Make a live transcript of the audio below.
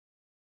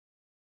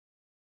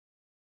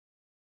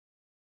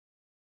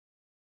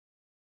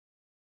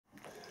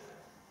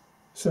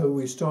So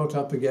we start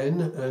up again,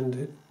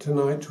 and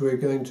tonight we're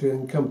going to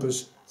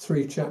encompass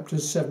 3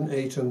 chapters, 7,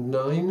 8 and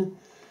 9.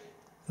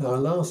 Our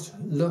last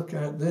look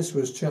at this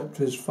was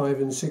chapters 5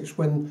 and 6,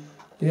 when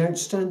the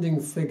outstanding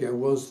figure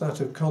was that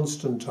of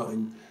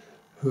Constantine,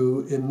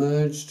 who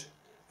emerged,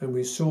 and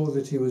we saw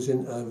that he was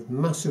in a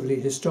massively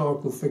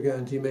historical figure,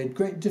 and he made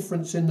great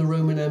difference in the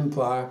Roman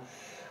Empire,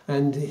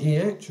 and he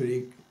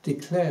actually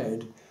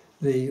declared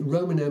the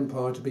Roman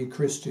Empire to be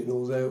Christian,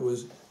 although it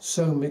was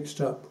so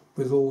mixed up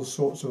with all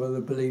sorts of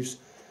other beliefs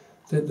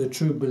that the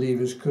true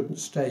believers couldn't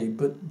stay.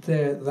 But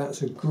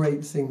that's a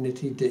great thing that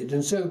he did.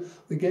 And so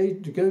we go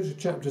to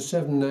chapter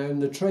 7 now,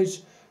 and the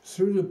trace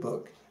through the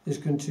book is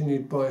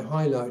continued by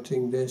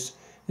highlighting this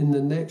in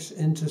the next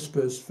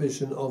interspersed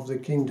vision of the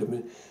kingdom.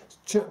 In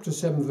chapter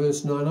 7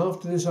 verse 9,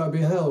 after this I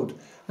beheld,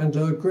 and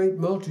lo, a great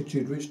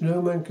multitude which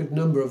no man could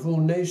number, of all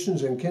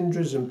nations and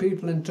kindreds and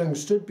people and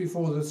tongues, stood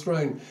before the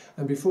throne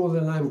and before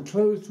the Lamb,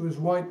 clothed with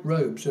white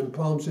robes and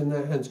palms in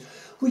their hands.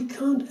 We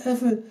can't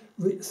ever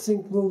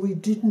think, well, we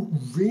didn't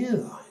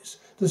realise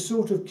the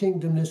sort of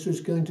kingdom this was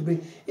going to be.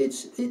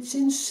 It's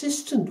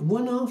insistent,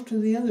 one after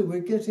the other. We're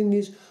getting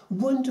these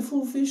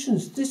wonderful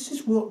visions. This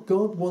is what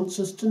God wants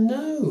us to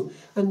know,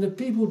 and the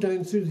people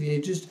down through the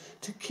ages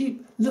to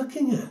keep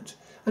looking at.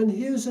 And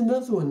here's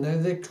another one now.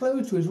 They're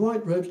clothed with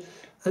white robes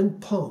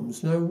and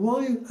palms. Now,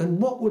 why and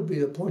what would be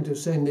the point of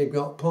saying they've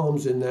got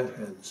palms in their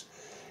hands?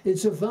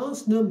 It's a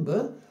vast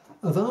number,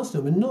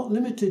 not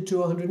limited to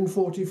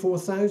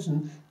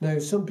 144,000. Now,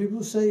 some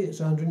people say it's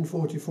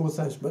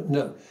 144,000, but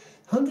no.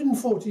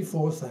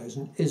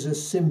 144,000 is a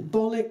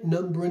symbolic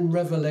number in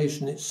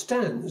Revelation. It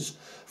stands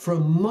for a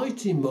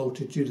mighty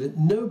multitude that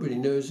nobody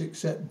knows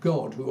except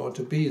God who are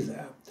to be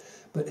there.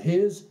 But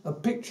here's a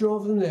picture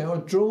of them. They are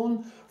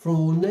drawn from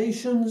all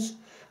nations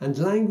and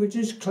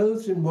languages,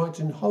 clothed in white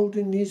and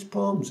holding these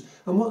palms.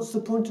 And what's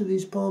the point of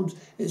these palms?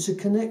 It's a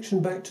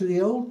connection back to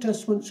the Old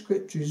Testament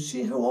scriptures.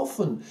 You see how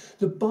often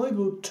the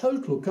Bible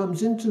total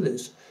comes into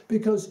this,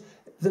 because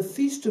the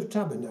Feast of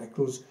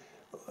Tabernacles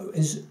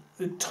is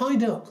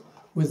tied up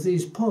with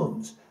these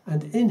palms,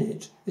 and in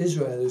it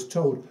Israel is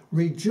told,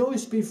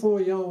 rejoice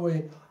before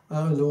Yahweh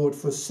our Lord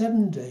for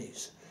 7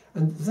 days.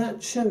 And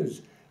that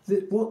shows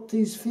that what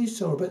these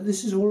feasts are about.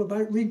 This is all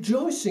about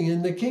rejoicing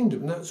in the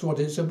kingdom. That's what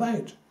it's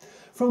about.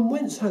 From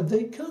whence had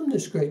they come,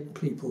 this great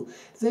people?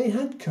 They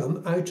had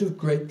come out of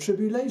great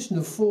tribulation,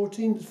 the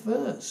 14th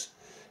verse.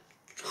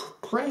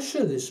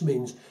 Pressure, this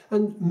means.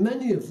 And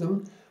many of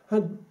them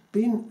had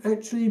been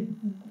actually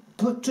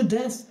put to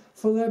death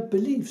for their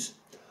beliefs.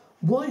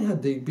 Why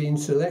had they been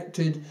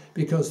selected?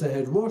 Because they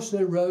had washed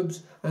their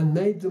robes and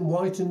made them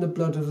white in the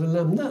blood of the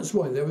Lamb. That's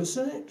why they were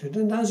selected.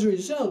 And as a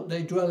result,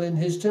 they dwell in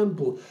his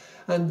temple,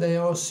 and they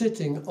are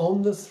sitting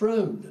on the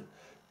throne.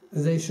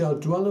 They shall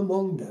dwell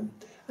among them.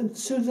 And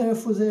so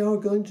therefore they are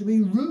going to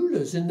be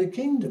rulers in the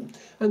kingdom.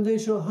 And they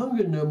shall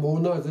hunger no more,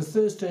 neither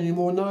thirst any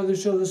more, neither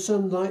shall the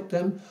sun light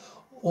them,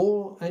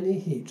 or any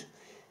heat.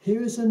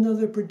 Here is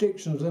another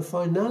prediction of the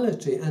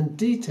finality and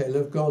detail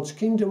of God's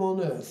kingdom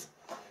on earth,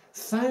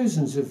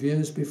 thousands of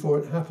years before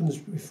it happens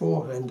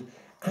beforehand,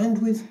 and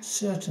with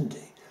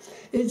certainty.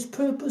 Its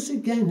purpose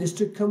again is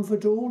to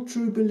comfort all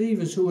true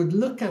believers who would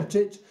look at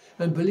it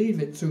and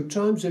believe it through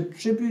times of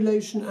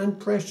tribulation and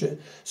pressure,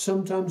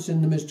 sometimes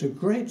in the midst of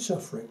great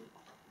suffering.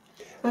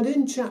 And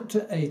in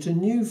chapter 8, a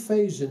new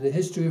phase in the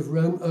history of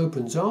Rome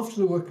opens.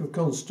 After the work of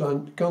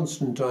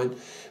Constantine,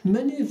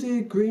 many of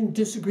the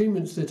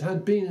disagreements that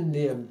had been in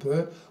the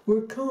empire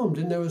were calmed,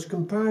 and there was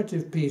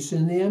comparative peace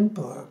in the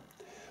empire,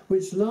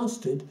 which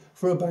lasted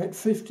for about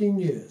 15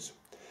 years.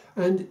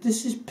 And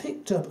this is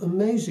picked up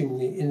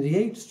amazingly in the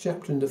 8th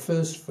chapter, in the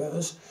 1st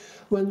verse,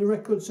 when the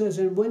record says,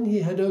 and when he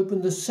had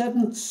opened the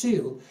 7th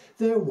seal,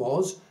 there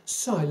was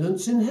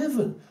silence in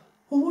heaven.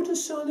 Well, what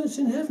is silence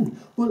in heaven?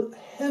 Well,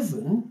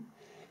 heaven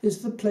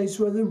is the place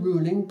where the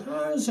ruling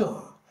powers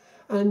are.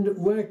 And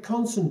where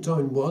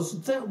Constantine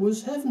was, that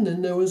was heaven,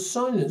 and there was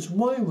silence.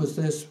 Why was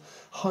there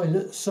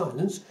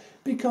silence?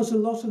 Because a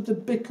lot of the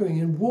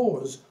bickering and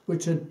wars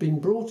which had been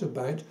brought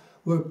about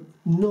were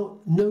no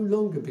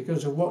longer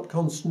because of what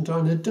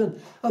Constantine had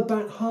done.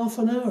 About half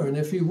an hour, and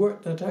if you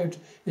work that out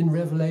in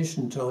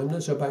Revelation time,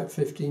 that's about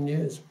 15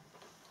 years.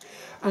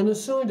 And a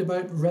sign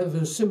about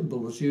a symbol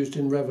was used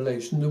in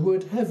Revelation. The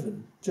word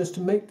heaven, just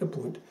to make the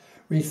point,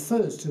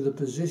 refers to the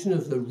position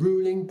of the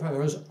ruling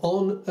powers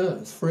on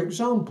earth. For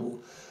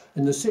example,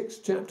 in the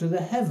 6th chapter,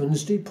 the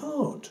heavens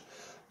depart.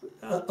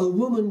 A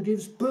woman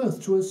gives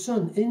birth to a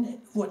son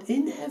in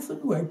heaven,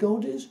 where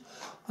God is.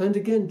 And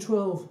again,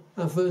 12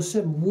 verse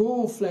 7,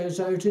 war flares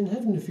out in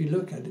heaven. If you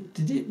look at it,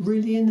 did it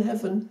really in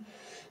heaven?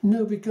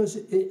 No, because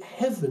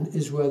heaven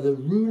is where the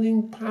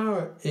ruling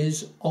power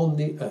is on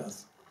the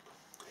earth.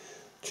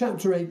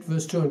 Chapter 8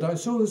 verse 2, and I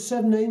saw the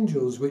 7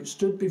 angels which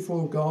stood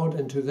before God,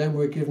 and to them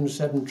were given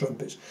 7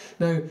 trumpets.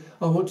 Now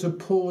I want to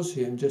pause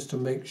here just to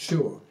make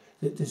sure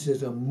that this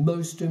is a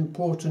most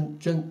important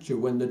juncture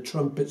when the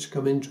trumpets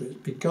come into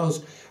it,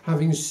 because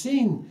having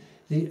seen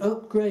the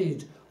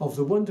upgrade of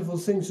the wonderful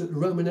things that the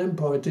Roman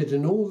Empire did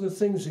and all the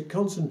things that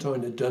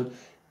Constantine had done,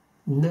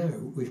 now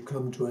we've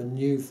come to a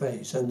new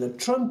phase, and the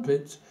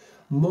trumpet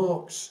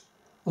marks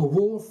a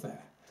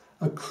warfare,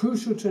 a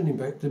crucial turning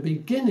back. The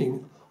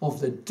beginning of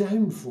the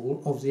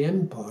downfall of the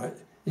empire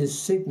is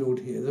signalled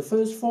here. The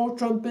first 4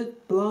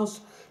 trumpet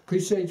blasts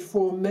presage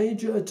 4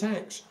 major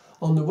attacks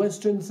on the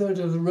western third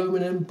of the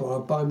Roman Empire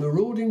by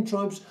marauding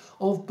tribes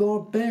of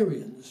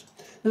barbarians.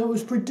 Now, it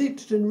was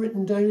predicted and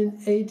written down in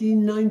AD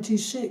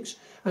 96,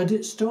 and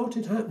it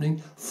started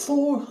happening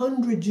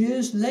 400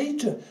 years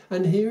later,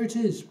 and here it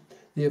is.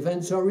 The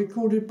events are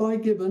recorded by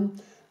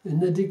Gibbon in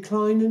the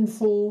decline and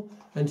fall,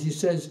 and he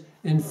says,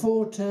 in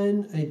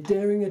 410, a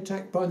daring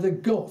attack by the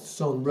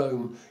Goths on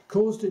Rome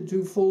caused it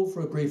to fall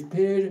for a brief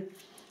period.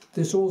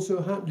 This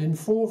also happened in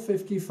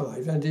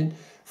 455, and in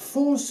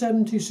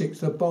 476,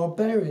 the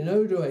barbarian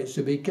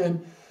Odoacer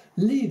became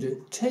leader,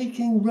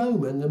 taking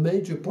Rome and the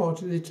major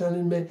part of the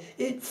Italian Main.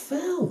 It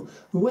fell.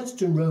 The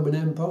Western Roman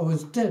Empire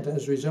was dead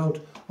as a result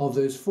of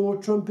those 4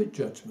 trumpet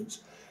judgments.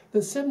 The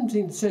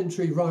 17th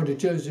century writer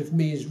Joseph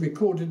Mies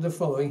recorded the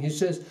following. He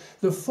says,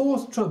 the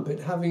 4th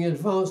trumpet, having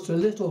advanced a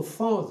little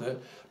farther,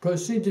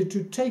 proceeded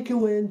to take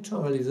away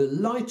entirely the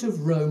light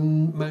of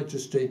Roman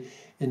majesty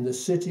in the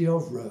city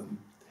of Rome.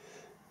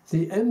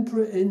 The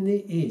emperor in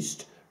the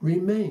east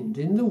remained.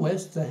 In the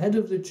west, the head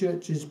of the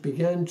churches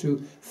began to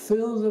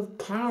fill the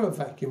power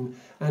vacuum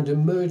and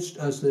emerged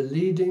as the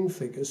leading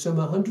figure. Some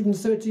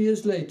 130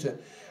 years later,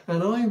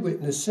 an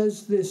eyewitness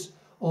says this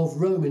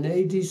of Rome in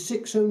AD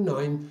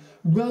 609,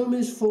 Rome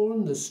is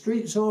fallen, the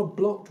streets are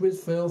blocked with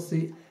filth,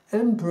 the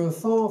emperor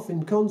far off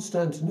in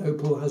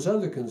Constantinople has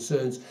other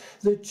concerns.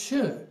 The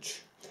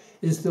church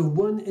is the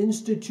one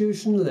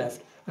institution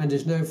left and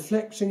is now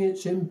flexing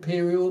its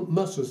imperial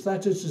muscles.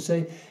 That is to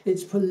say,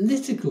 its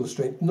political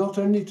strength, not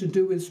only to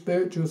do with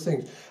spiritual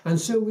things. And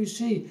so we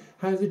see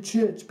how the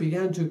church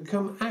began to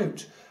come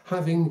out,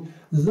 having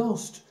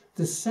lost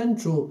the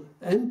central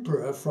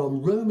emperor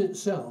from Rome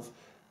itself.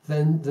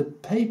 Then the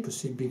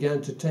papacy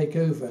began to take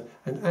over,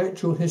 and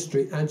actual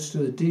history adds to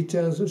the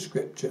details of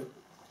Scripture.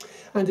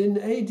 And in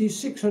AD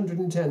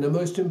 610, a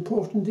most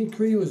important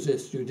decree was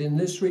issued in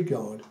this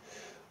regard,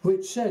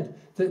 which said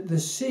that the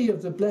see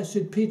of the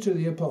blessed Peter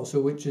the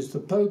Apostle, which is the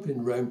Pope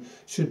in Rome,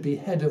 should be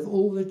head of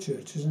all the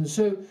churches. And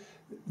so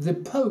the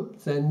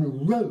Pope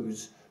then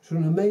rose to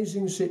an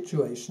amazing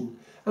situation,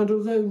 and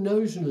although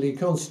notionally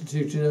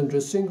constituted under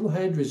a single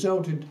head,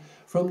 resulted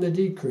from the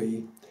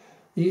decree.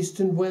 East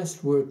and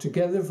West were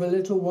together for a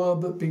little while,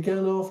 but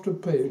began after a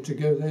period to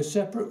go their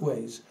separate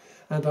ways,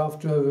 and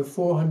after over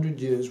 400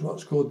 years,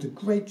 what's called the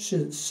Great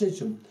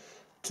Schism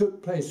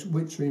took place,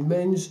 which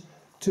remains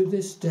to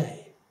this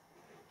day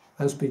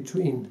as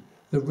between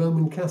the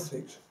Roman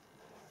Catholics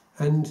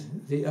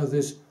and the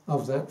others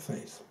of that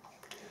faith.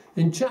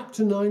 In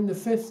chapter 9, the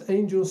 5th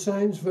angel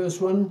sounds,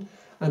 verse 1,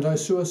 and I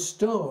saw a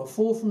star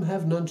fall from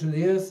heaven unto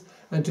the earth,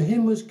 and to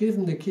him was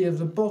given the key of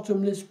the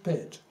bottomless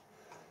pit.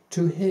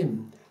 To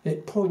him,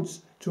 it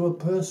points to a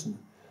person.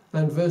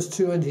 And verse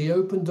 2, and he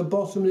opened the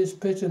bottomless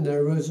pit, and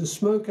there arose a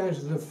smoke out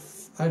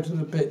of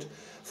the pit.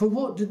 For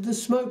what did the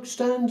smoke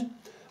stand?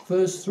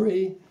 Verse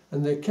 3,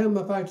 and there came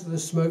up out of the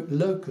smoke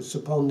locusts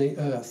upon the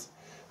earth.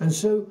 And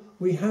so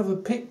we have a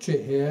picture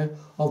here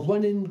of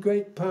one in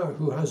great power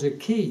who has a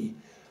key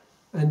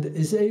and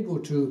is able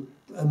to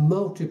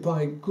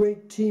multiply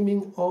great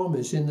teeming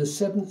armies in the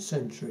 7th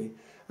century.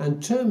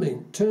 And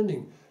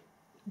turning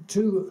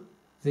to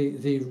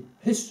the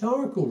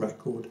historical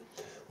record,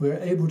 we're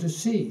able to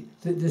see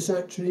that this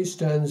actually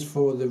stands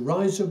for the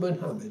rise of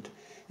Muhammad.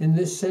 In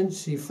this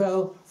sense, he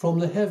fell from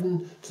the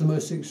heaven to the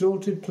most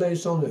exalted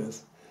place on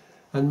earth.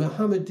 And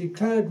Muhammad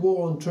declared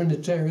war on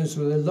Trinitarians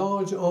with a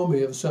large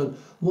army of some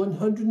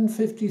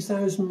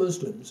 150,000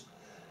 Muslims,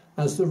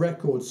 as the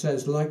record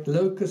says, like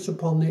locusts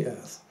upon the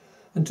earth.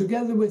 And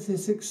together with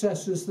his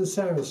successors, the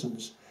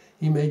Saracens,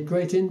 he made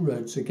great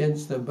inroads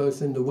against them,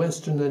 both in the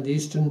Western and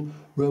Eastern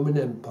Roman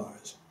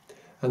empires.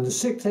 And the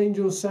 6th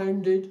angel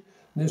sounded,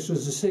 and this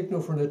was a signal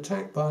for an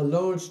attack by a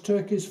large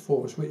Turkish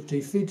force which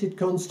defeated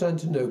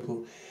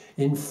Constantinople.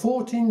 In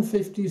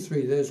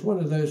 1453, there's one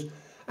of those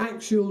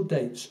actual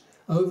dates,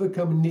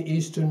 overcoming the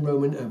Eastern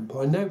Roman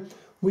Empire. Now,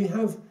 we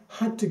have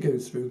had to go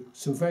through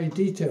some very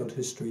detailed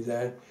history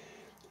there.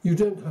 You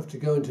don't have to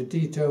go into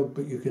detail,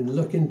 but you can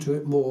look into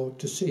it more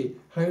to see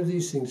how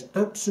these things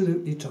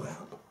absolutely tie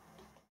up.